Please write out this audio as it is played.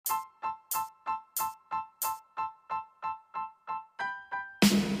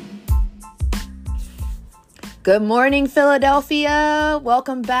Good morning, Philadelphia.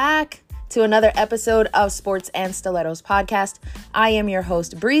 Welcome back to another episode of Sports and Stilettos podcast. I am your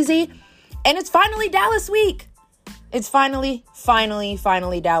host, Breezy, and it's finally Dallas week. It's finally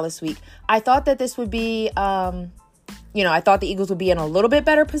Dallas week. I thought that this would be, I thought the Eagles would be in a little bit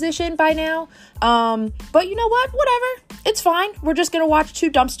better position by now. But you know what? Whatever. It's fine. We're just going to watch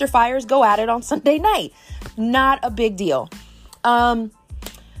two dumpster fires go at it on Sunday night. Not a big deal.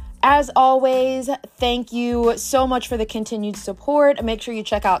 As always, thank you so much for the continued support. Make sure you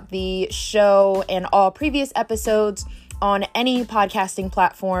check out the show and all previous episodes on any podcasting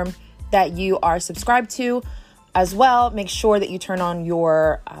platform that you are subscribed to. As well, make sure that you turn on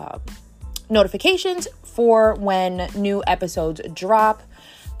your notifications for when new episodes drop.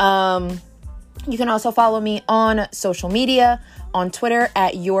 You can also follow me on social media, on Twitter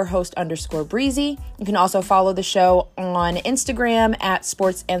at yourhost_breezy. You can also follow the show on Instagram at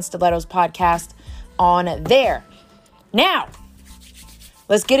Sports and Stilettos Podcast on there. Now,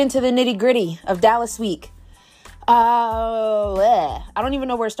 let's get into the nitty gritty of Dallas week. I don't even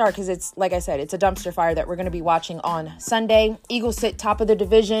know where to start because it's, like I said, it's a dumpster fire that we're going to be watching on Sunday. Eagles sit top of the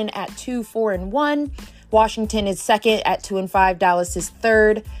division at 2-4-1. Washington is second at 2-5. Dallas is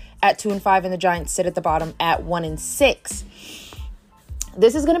third at 2-5, and the Giants sit at the bottom at 1-6.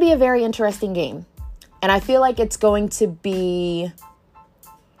 This is going to be a very interesting game, and I feel like it's going to be,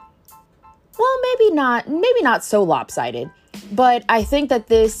 well, maybe not so lopsided, but I think that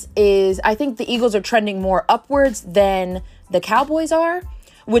I think the Eagles are trending more upwards than the Cowboys are,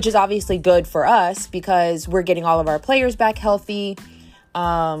 which is obviously good for us because we're getting all of our players back healthy.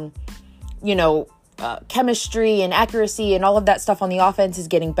 Chemistry and accuracy and all of that stuff on the offense is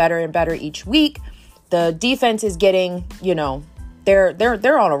getting better and better each week. The defense is getting,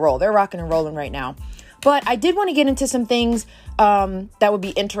 they're on a roll. They're rocking and rolling right now. But I did want to get into some things that would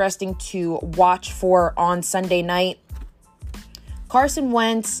be interesting to watch for on Sunday night. Carson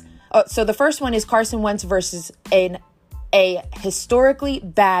Wentz. So the first one is Carson Wentz versus a historically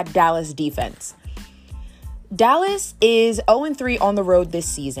bad Dallas defense. Dallas is 0-3 on the road this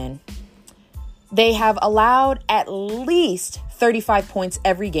season. They have allowed at least 35 points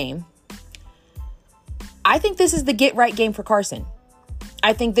every game. I think this is the get-right game for Carson.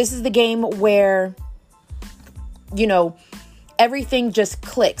 I think this is the game where, everything just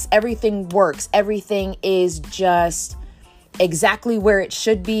clicks. Everything works. Everything is just exactly where it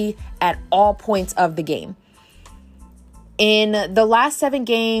should be at all points of the game. In the last 7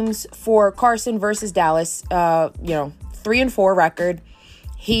 games for Carson versus Dallas, 3-4 record.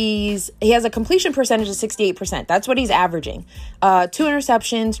 He has a completion percentage of 68%. That's what he's averaging. 2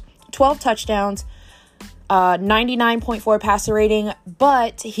 interceptions, 12 touchdowns, 99.4 passer rating,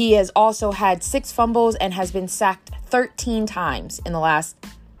 but he has also had 6 fumbles and has been sacked 13 times in the last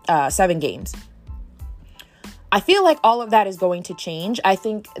 7 games. I feel like all of that is going to change. I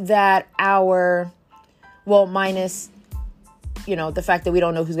think that minus, the fact that we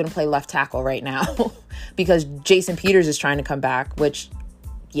don't know who's going to play left tackle right now because Jason Peters is trying to come back, which,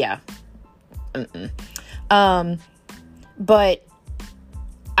 yeah. But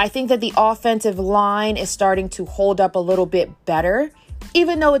I think that the offensive line is starting to hold up a little bit better,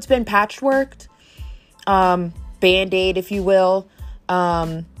 even though it's been patchworked, Band-Aid, if you will.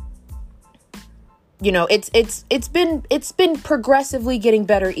 It's been progressively getting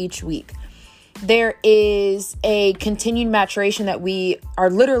better each week. There is a continued maturation that we are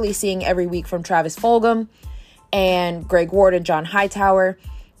literally seeing every week from Travis Fulgham and Greg Ward and John Hightower.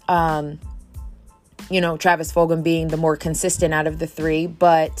 Travis Fulgham being the more consistent out of the 3,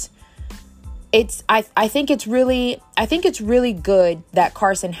 but I think it's really good that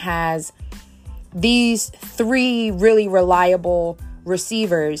Carson has these 3 really reliable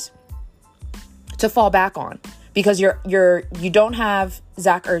receivers to fall back on, because you don't have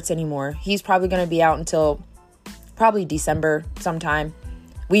Zach Ertz anymore. He's probably going to be out until probably December sometime.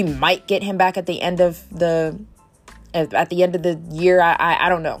 We might get him back at the end of the year. I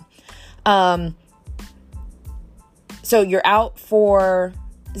don't know. So you're out for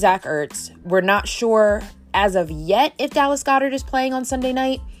Zach Ertz. We're not sure as of yet if Dallas Goedert is playing on Sunday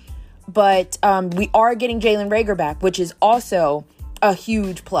night, but we are getting Jalen Reagor back, which is also a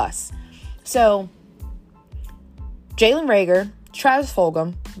huge plus. So Jalen Reagor, Travis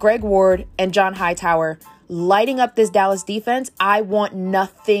Fulgham, Greg Ward, and John Hightower lighting up this Dallas defense. I want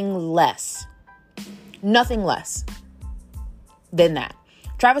nothing less than that.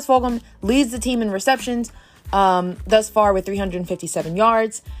 Travis Fulgham leads the team in receptions thus far with 357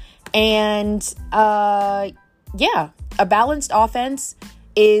 yards. And a balanced offense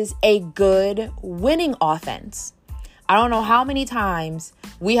is a good winning offense. I don't know how many times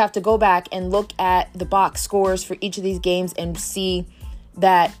we have to go back and look at the box scores for each of these games and see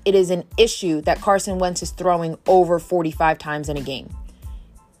that it is an issue that Carson Wentz is throwing over 45 times in a game.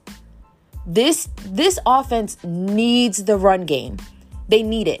 This offense needs the run game. They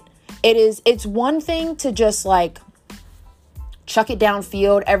need it. It's one thing to just like chuck it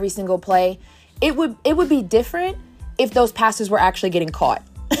downfield every single play. It would be different if those passes were actually getting caught.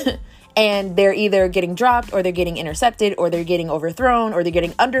 And they're either getting dropped or they're getting intercepted or they're getting overthrown or they're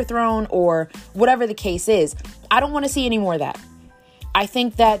getting underthrown or whatever the case is. I don't want to see any more of that. I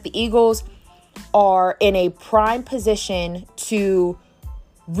think that the Eagles are in a prime position to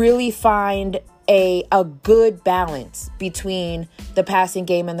really find a good balance between the passing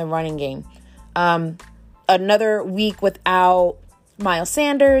game and the running game. Another week without Miles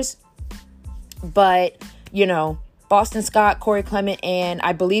Sanders, but, Boston Scott, Corey Clement, and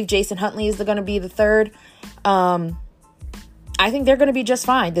I believe Jason Huntley is going to be the third. I think they're going to be just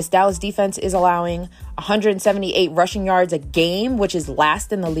fine. This Dallas defense is allowing 178 rushing yards a game, which is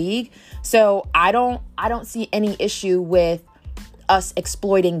last in the league. So I don't see any issue with us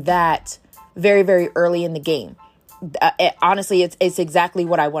exploiting that very, very early in the game. Honestly, it's exactly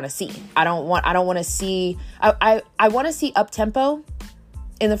what I want to see. I want to see up tempo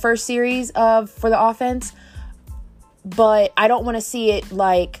in the first series for the offense. But I don't want to see it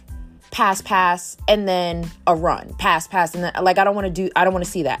like pass, and then a run, pass, and then like I don't want to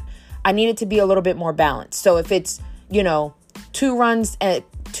see that. I need it to be a little bit more balanced. So if it's, two runs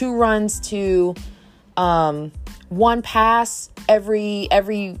to one pass every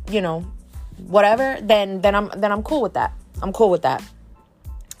whatever, then I'm cool with that. I'm cool with that.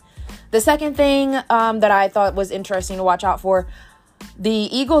 The second thing that I thought was interesting to watch out for, the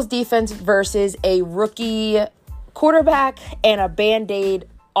Eagles defense versus a rookie quarterback and a Band-Aid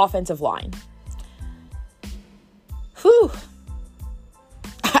offensive line. Whew.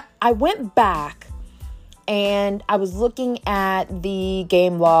 I went back and I was looking at the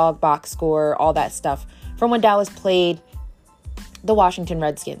game log, box score, all that stuff from when Dallas played the Washington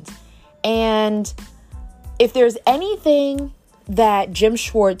Redskins. And if there's anything that Jim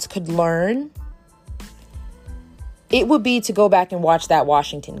Schwartz could learn, it would be to go back and watch that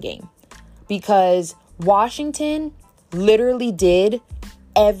Washington game, because Washington literally did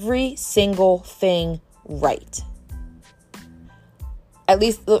every single thing right. At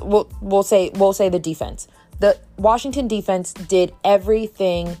least we'll say the defense. The Washington defense did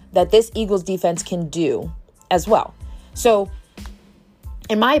everything that this Eagles defense can do as well. So,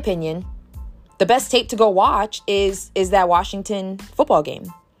 in my opinion, the best tape to go watch is that Washington football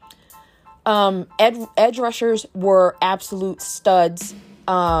game. Edge rushers were absolute studs.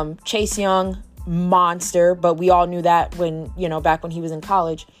 Chase Young, monster, but we all knew that back when he was in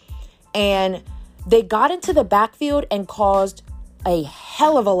college. And they got into the backfield and caused a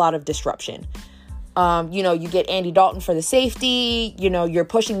hell of a lot of disruption. You get Andy Dalton for the safety, you're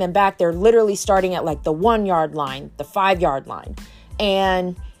pushing them back. They're literally starting at like the 1 yard line, the 5 yard line.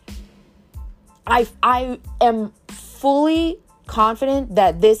 And I am fully confident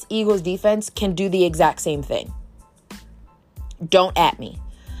that this Eagles defense can do the exact same thing. Don't at me.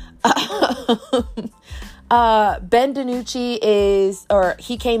 Ben DiNucci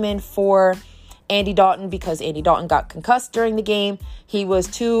he came in for Andy Dalton because Andy Dalton got concussed during the game. He was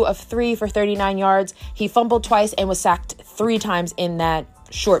 2 of 3 for 39 yards. He fumbled twice and was sacked 3 times in that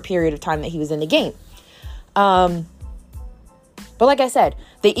short period of time that he was in the game. But like I said,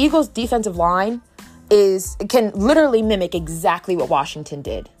 the Eagles defensive line can literally mimic exactly what Washington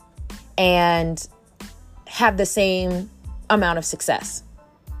did and have the same amount of success.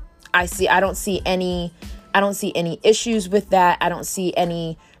 I don't see any issues with that. I don't see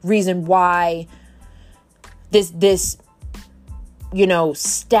any reason why this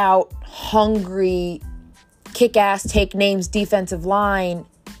stout, hungry, kick-ass, take names defensive line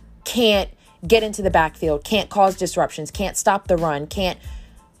can't get into the backfield, can't cause disruptions, can't stop the run, can't,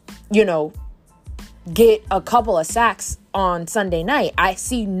 get a couple of sacks on Sunday night. I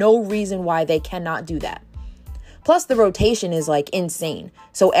see no reason why they cannot do that. Plus, the rotation is like insane.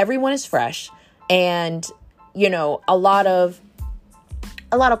 So everyone is fresh. And, a lot of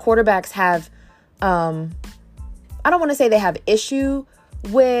quarterbacks have, I don't want to say they have issue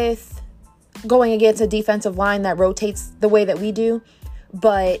with going against a defensive line that rotates the way that we do.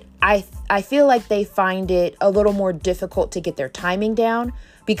 But I feel like they find it a little more difficult to get their timing down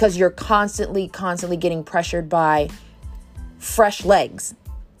because you're constantly getting pressured by fresh legs.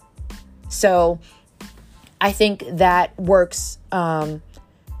 So I think that works in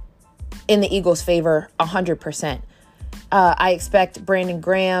the Eagles' favor 100%. I expect Brandon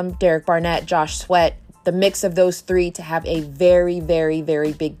Graham, Derek Barnett, Josh Sweat the mix of those three to have a very, very,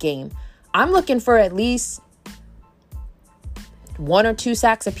 very big game. I'm looking for at least 1 or 2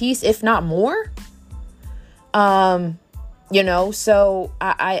 sacks apiece, if not more. So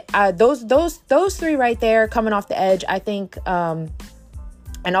I those three right there coming off the edge, I think, and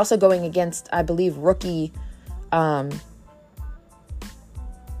also going against, I believe, rookie guards.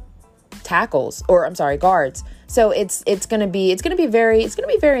 So it's going to be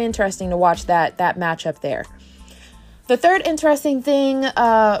very interesting to watch that matchup there. The third interesting thing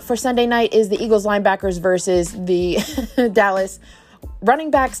for Sunday night is the Eagles linebackers versus the Dallas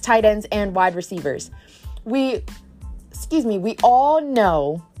running backs, tight ends, and wide receivers. We all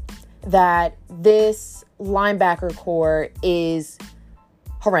know that this linebacker core is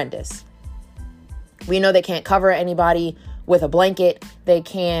horrendous. We know they can't cover anybody with a blanket. They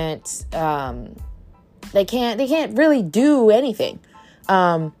can't really do anything.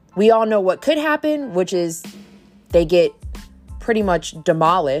 We all know what could happen, which is they get pretty much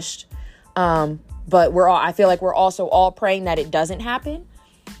demolished. But I feel like we're also all praying that it doesn't happen.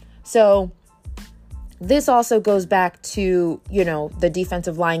 So this also goes back to, the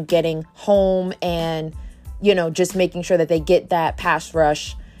defensive line getting home and, just making sure that they get that pass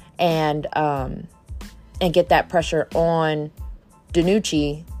rush and get that pressure on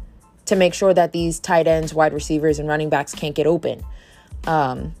DiNucci to make sure that these tight ends, wide receivers, and running backs can't get open.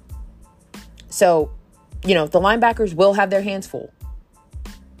 So, the linebackers will have their hands full,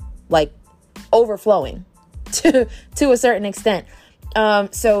 like overflowing to a certain extent.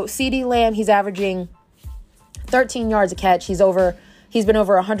 So CeeDee Lamb, he's averaging 13 yards a catch. He's been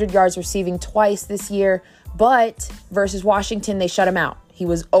over 100 yards receiving twice this year, but versus Washington, they shut him out. He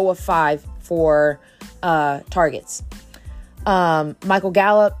was 0 of 5 for targets. Michael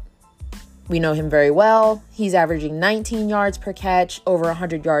Gallup, we know him very well. He's averaging 19 yards per catch, over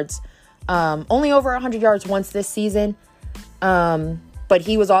 100 yards, only over 100 yards once this season. But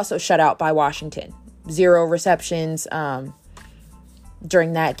he was also shut out by Washington. 0 receptions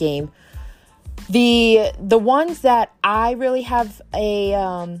during that game. The ones that I really have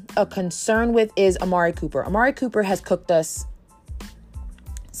a concern with is Amari Cooper. Amari Cooper has cooked us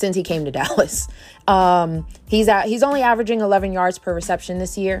since he came to Dallas. He's only averaging 11 yards per reception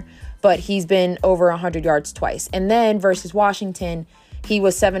this year, but he's been over 100 yards twice. And then versus Washington, he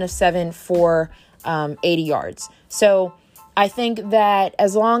was 7 of 7 for 80 yards. So I think that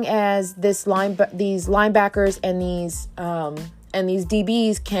as long as these linebackers and these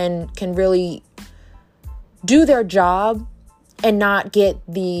DBs can really do their job and not get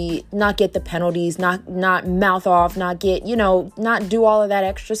the penalties, not mouth off, not do all of that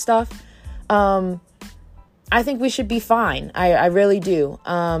extra stuff, I think we should be fine. I really do.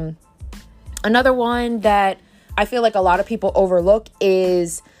 Another one that I feel like a lot of people overlook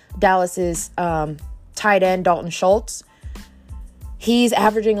is Dallas's tight end, Dalton Schultz. He's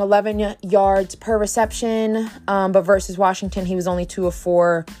averaging 11 yards per reception, but versus Washington, he was only 2 of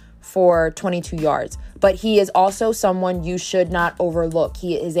 4 for 22 yards. But he is also someone you should not overlook.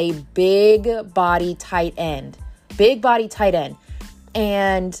 He is a big body tight end.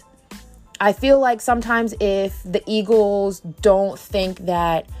 And I feel like sometimes if the Eagles don't think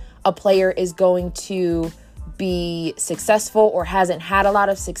that a player is going to be successful or hasn't had a lot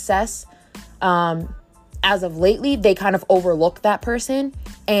of success, as of lately, they kind of overlook that person.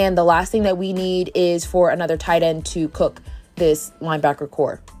 And the last thing that we need is for another tight end to cook this linebacker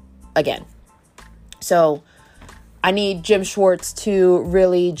core again. So I need Jim Schwartz to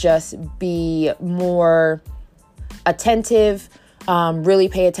really just be more attentive, really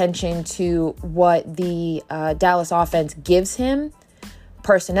pay attention to what the Dallas offense gives him,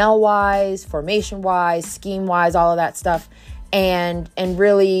 personnel-wise, formation-wise, scheme-wise, all of that stuff. And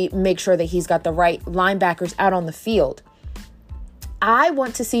really make sure that he's got the right linebackers out on the field. I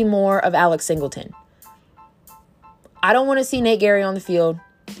want to see more of Alex Singleton. I don't want to see Nate Gary on the field.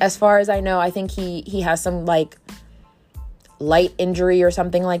 As far as I know, I think he has some light injury or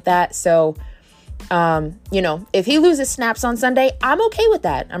something like that. So, if he loses snaps on Sunday, I'm okay with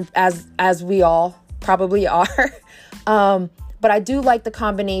that. As we all probably are. But I do like the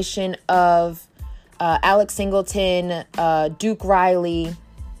combination of Alex Singleton, Duke Riley,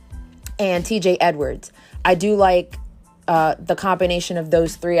 and TJ Edwards. I do like the combination of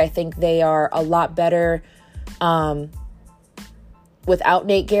those three. I think they are a lot better without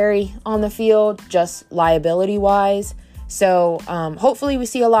Nate Gary on the field, just liability-wise. So hopefully we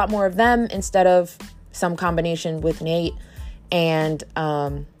see a lot more of them instead of some combination with Nate and,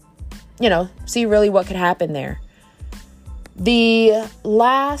 see really what could happen there. The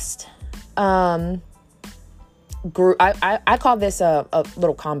last group, I call this a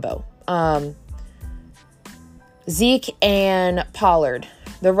little combo. Zeke and Pollard,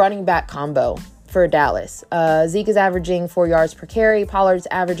 the running back combo for Dallas. Zeke is averaging 4 yards per carry. Pollard's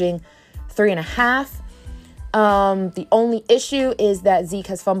averaging 3.5. The only issue is that Zeke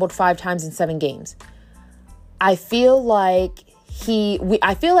has fumbled 5 times in 7 games. I feel like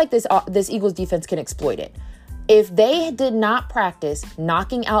this Eagles defense can exploit it. If they did not practice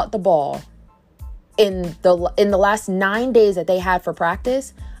knocking out the ball in the last 9 days that they had for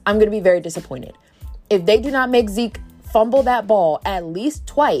practice, I'm going to be very disappointed. If they do not make Zeke fumble that ball at least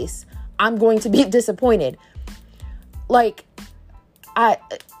twice, I'm going to be disappointed. Like,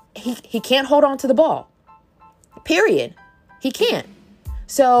 he can't hold on to the ball. Period. He can't.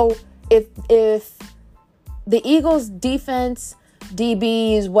 So if the Eagles defense,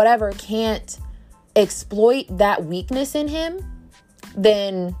 DBs, whatever, can't exploit that weakness in him,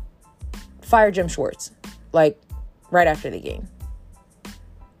 then fire Jim Schwartz, like, right after the game.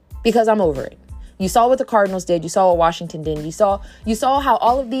 Because I'm over it. You saw what the Cardinals did. You saw what Washington did. You saw how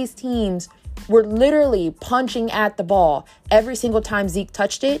all of these teams were literally punching at the ball every single time Zeke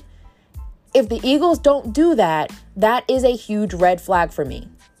touched it. If the Eagles don't do that, that is a huge red flag for me.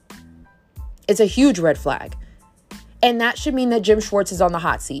 It's a huge red flag. And that should mean that Jim Schwartz is on the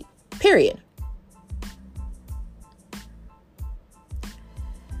hot seat. Period.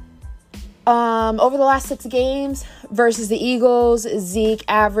 Over the last 6 games versus the Eagles, Zeke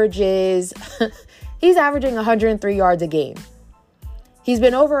averages, he's averaging 103 yards a game. He's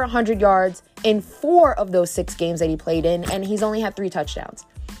been over 100 yards in 4 of those 6 games that he played in, and he's only had 3 touchdowns.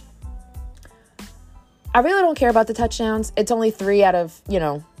 I really don't care about the touchdowns. It's only 3 out of,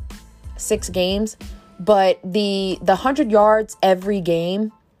 6 games. But the 100 yards every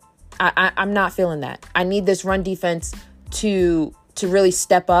game, I'm not feeling that. I need this run defense to really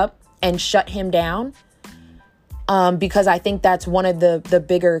step up and shut him down, because I think that's one of the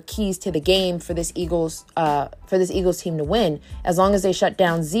bigger keys to the game for this Eagles team to win. As long as they shut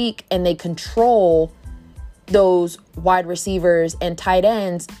down Zeke and they control those wide receivers and tight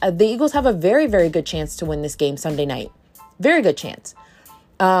ends, the Eagles have a very, very good chance to win this game Sunday night. Very good chance.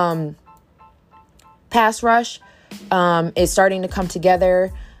 Pass rush is starting to come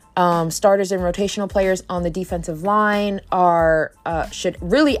together. Starters and rotational players on the defensive line should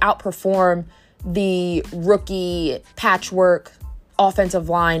really outperform the rookie patchwork offensive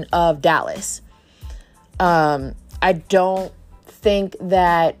line of Dallas. I don't think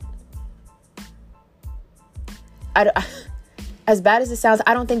that, as bad as it sounds,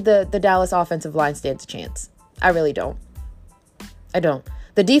 I don't think the Dallas offensive line stands a chance. I really don't. I don't.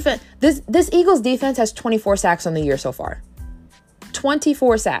 The defense, this Eagles defense has 24 sacks on the year so far.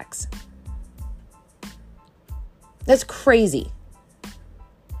 24 sacks. That's crazy.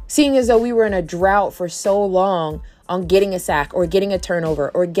 Seeing as though we were in a drought for so long on getting a sack or getting a turnover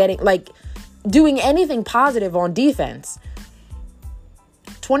or doing anything positive on defense.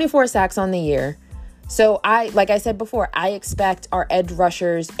 24 sacks on the year. So like I said before, I expect our edge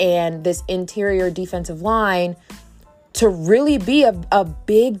rushers and this interior defensive line to really be a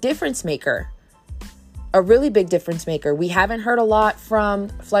big difference maker. A really big difference maker. We haven't heard a lot from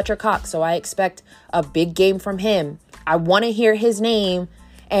Fletcher Cox, so I expect a big game from him. I want to hear his name,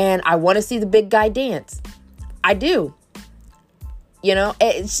 and I want to see the big guy dance. I do.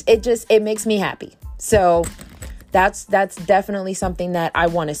 It makes me happy. So that's definitely something that I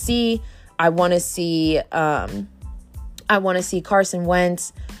want to see. I want to see Carson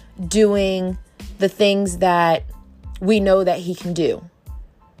Wentz doing the things that we know that he can do,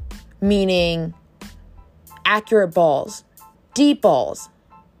 meaning accurate balls, deep balls.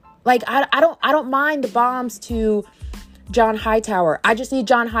 Like I don't mind the bombs to John Hightower. I just need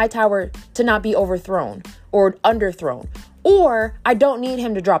John Hightower to not be overthrown or underthrown, or I don't need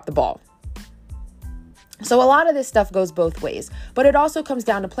him to drop the ball. So a lot of this stuff goes both ways, but it also comes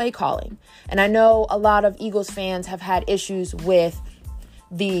down to play calling. And I know a lot of Eagles fans have had issues with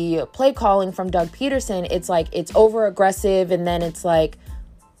the play calling from Doug Peterson. It's like it's over aggressive, and then it's like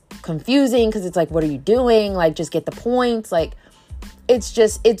confusing because it's like, what are you doing? Like, just get the points. Like,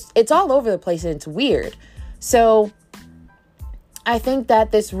 it's all over the place, and it's weird. So I think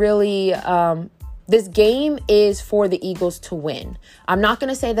that this really this game is for the Eagles to win. I'm not going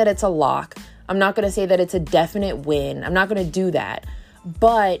to say that it's a lock. I'm not going to say that it's a definite win. I'm not going to do that.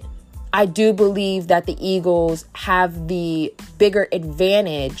 But I do believe that the Eagles have the bigger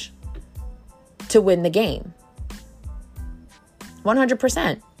advantage to win the game.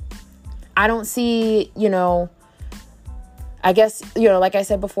 100%. I don't see, I guess, like I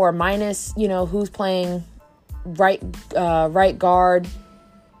said before, minus, who's playing right guard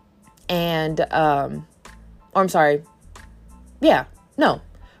and,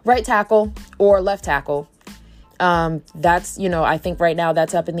 right tackle or left tackle. That's, I think right now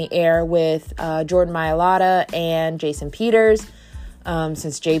that's up in the air with Jordan Mailata and Jason Peters,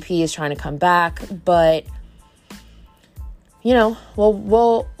 since JP is trying to come back. But,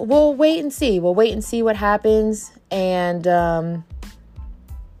 we'll wait and see. We'll wait and see what happens. And,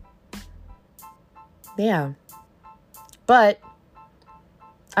 yeah. But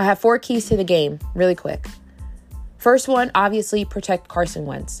I have 4 keys to the game really quick. First one, obviously, protect Carson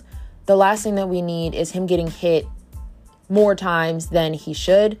Wentz. The last thing that we need is him getting hit more times than he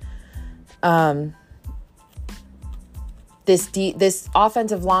should. This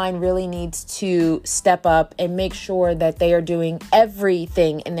offensive line really needs to step up and make sure that they are doing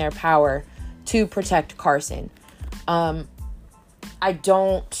everything in their power to protect Carson. I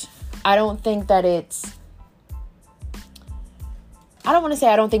don't think that it's... I don't want to say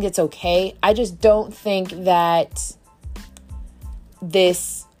I don't think it's okay. I just don't think that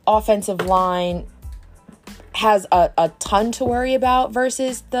this offensive line has a ton to worry about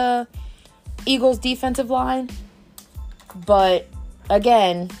versus the Eagles defensive line. But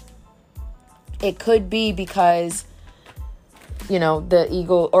again, it could be because,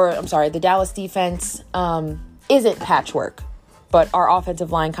 the Dallas defense isn't patchwork, but our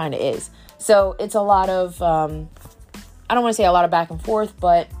offensive line kind of is. So it's a lot of, I don't want to say a lot of back and forth,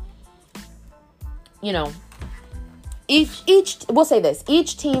 but, we'll say this,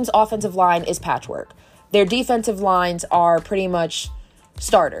 each team's offensive line is patchwork. Their defensive lines are pretty much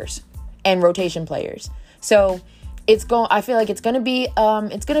starters and rotation players. So I feel like it's going to be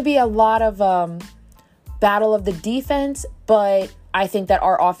a lot of battle of the defense, but I think that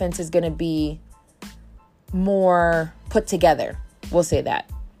our offense is going to be more put together. We'll say that.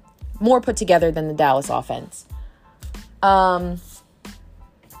 More put together than the Dallas offense.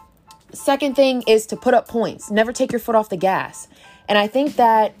 Second thing is to put up points. Never take your foot off the gas. And I think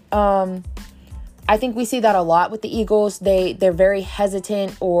that, I think we see that a lot with the Eagles. They're very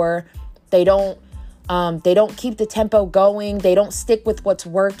hesitant, or they don't keep the tempo going. They don't stick with what's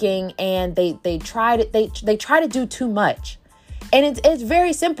working, and they try to do too much. And it's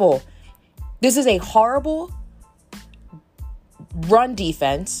very simple. This is a horrible run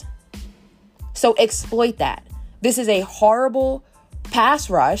defense. So exploit that. This is a horrible pass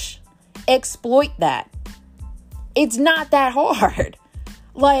rush. Exploit that. It's not that hard.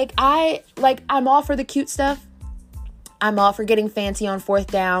 I'm all for the cute stuff. I'm all for getting fancy on 4th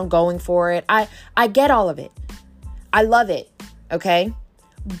down, going for it. I get all of it. I love it. Okay?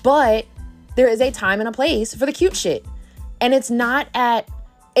 But there is a time and a place for the cute shit. And it's not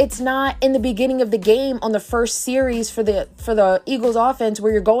in the beginning of the game on the first series for the Eagles offense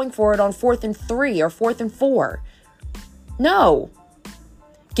where you're going for it on 4th and 3 or 4th and 4. No.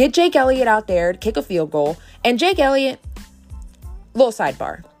 Get Jake Elliott out there to kick a field goal. And Jake Elliott, little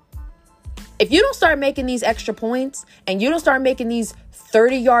sidebar. If you don't start making these extra points and you don't start making these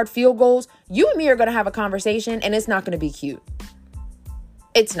 30-yard field goals, you and me are going to have a conversation, and it's not going to be cute.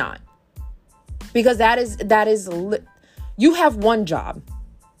 It's not. Because you have one job.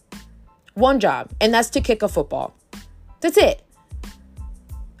 One job, and that's to kick a football. That's it.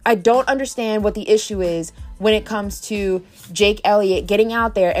 I don't understand what the issue is when it comes to Jake Elliott getting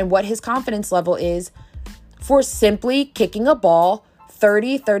out there and what his confidence level is for simply kicking a ball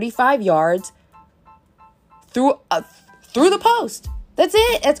 30, 35 yards through the post. That's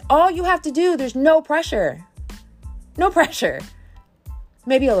it. That's all you have to do. There's no pressure. No pressure.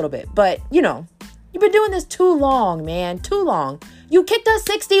 Maybe a little bit, but you've been doing this too long, man. Too long. You kicked a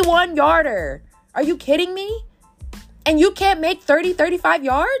 61-yarder. Are you kidding me? And you can't make 30, 35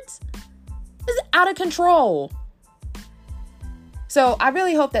 yards? This is out of control. So I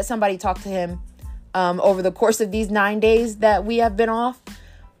really hope that somebody talked to him over the course of these 9 days that we have been off.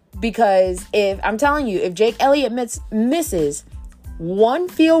 Because I'm telling you, if Jake Elliott misses one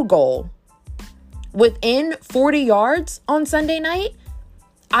field goal within 40 yards on Sunday night,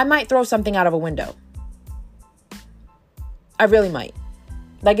 I might throw something out of a window. I really might.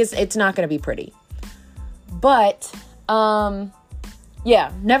 It's not going to be pretty. But,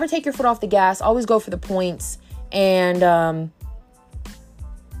 never take your foot off the gas. Always go for the points. And,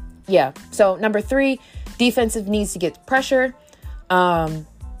 So, number 3, defensive needs to get pressure. Like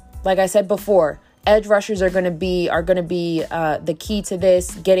I said before, edge rushers are going to be the key to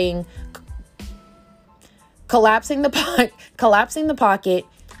this. Collapsing the pocket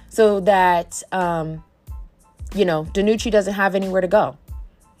so that, DiNucci doesn't have anywhere to go.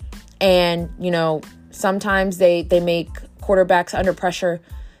 And, sometimes they make quarterbacks under pressure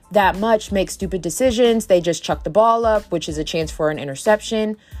that much, make stupid decisions. They just chuck the ball up, which is a chance for an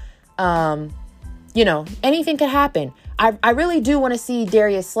interception. Anything could happen. I really do want to see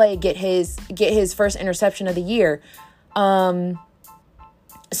Darius Slay get his first interception of the year. So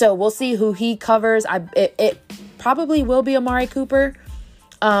we'll see who he covers. It probably will be Amari Cooper.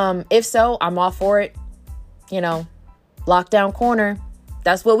 If so, I'm all for it. Lockdown corner.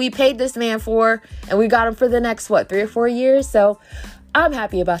 That's what we paid this man for. And we got him for the next, 3 or 4 years. So I'm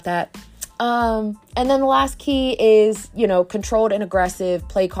happy about that. And then the last key is, controlled and aggressive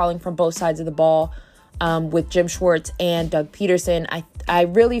play calling from both sides of the ball, with Jim Schwartz and Doug Peterson. I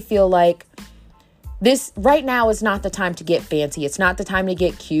really feel like this right now is not the time to get fancy. It's not the time to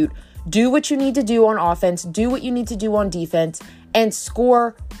get cute. Do what you need to do on offense. Do what you need to do on defense and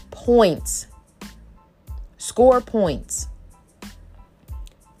score points. Score points.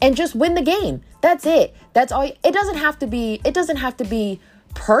 And just win the game. That's it. That's all. It doesn't have to be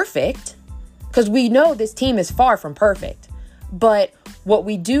perfect, because we know this team is far from perfect. But what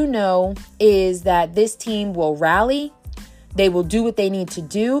we do know is that this team will rally. They will do what they need to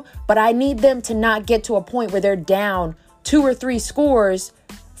do. But I need them to not get to a point where they're down 2 or 3 scores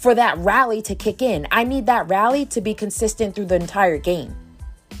for that rally to kick in. I need that rally to be consistent through the entire game.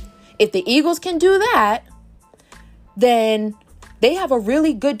 If the Eagles can do that, then they have a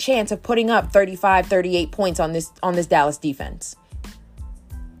really good chance of putting up 35, 38 points on this Dallas defense.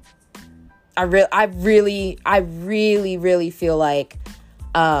 I really feel like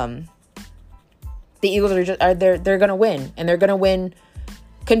the Eagles they're going to win, and they're going to win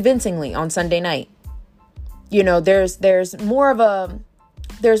convincingly on Sunday night. There's more of a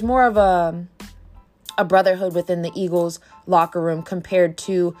brotherhood within the Eagles locker room compared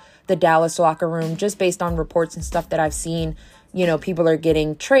to the Dallas locker room, just based on reports and stuff that I've seen. People are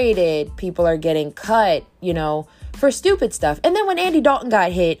getting traded, people are getting cut, for stupid stuff. And then when Andy Dalton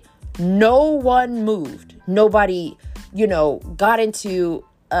got hit, no one moved. Nobody, got into,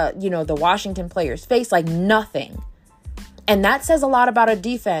 the Washington player's face, like nothing. And that says a lot about a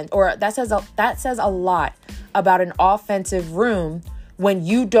defense, or that says a lot about an offensive room when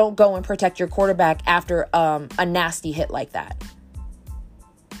you don't go and protect your quarterback after a nasty hit like that.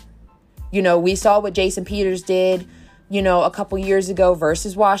 We saw what Jason Peters did, a couple years ago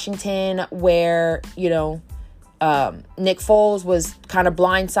versus Washington, where, Nick Foles was kind of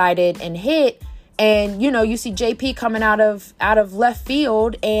blindsided and hit. And, you see JP coming out of left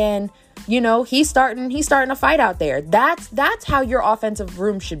field, and, he's starting a fight out there. That's how your offensive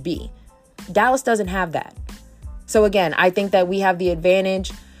room should be. Dallas doesn't have that. So again, I think that we have the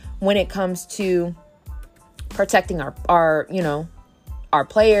advantage when it comes to protecting our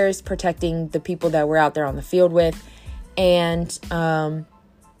players, protecting the people that we're out there on the field with. And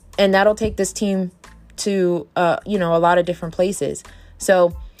that'll take this team to, a lot of different places.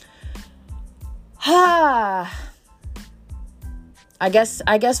 So, I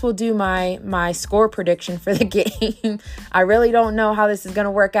guess we'll do my score prediction for the game. I really don't know how this is going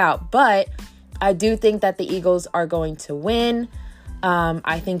to work out, but I do think that the Eagles are going to win.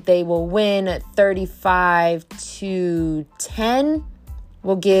 I think they will win 35-10.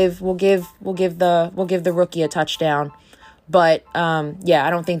 We'll give the rookie a touchdown. But I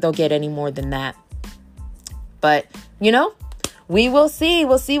don't think they'll get any more than that. But, we will see.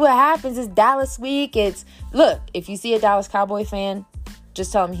 We'll see what happens. It's Dallas week. Look, if you see a Dallas Cowboy fan,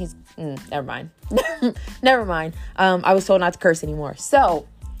 just tell him he's never mind. Never mind. I was told not to curse anymore. So,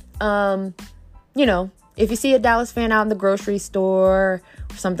 if you see a Dallas fan out in the grocery store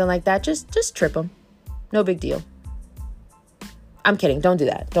or something like that, just trip them. No big deal. I'm kidding. Don't do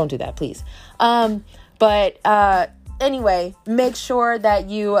that. Don't do that, please. Anyway, make sure that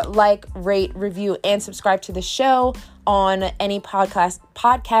you like, rate, review, and subscribe to the show on any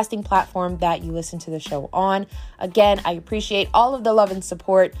podcasting platform that you listen to the show on. Again, I appreciate all of the love and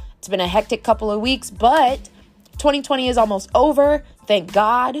support. It's been a hectic couple of weeks, but 2020 is almost over. Thank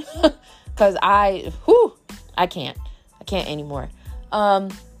God. Because I can't anymore.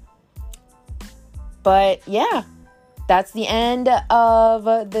 But yeah, that's the end of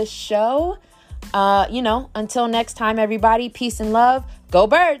the show. Until next time, everybody, peace and love. Go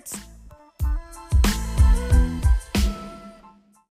Birds!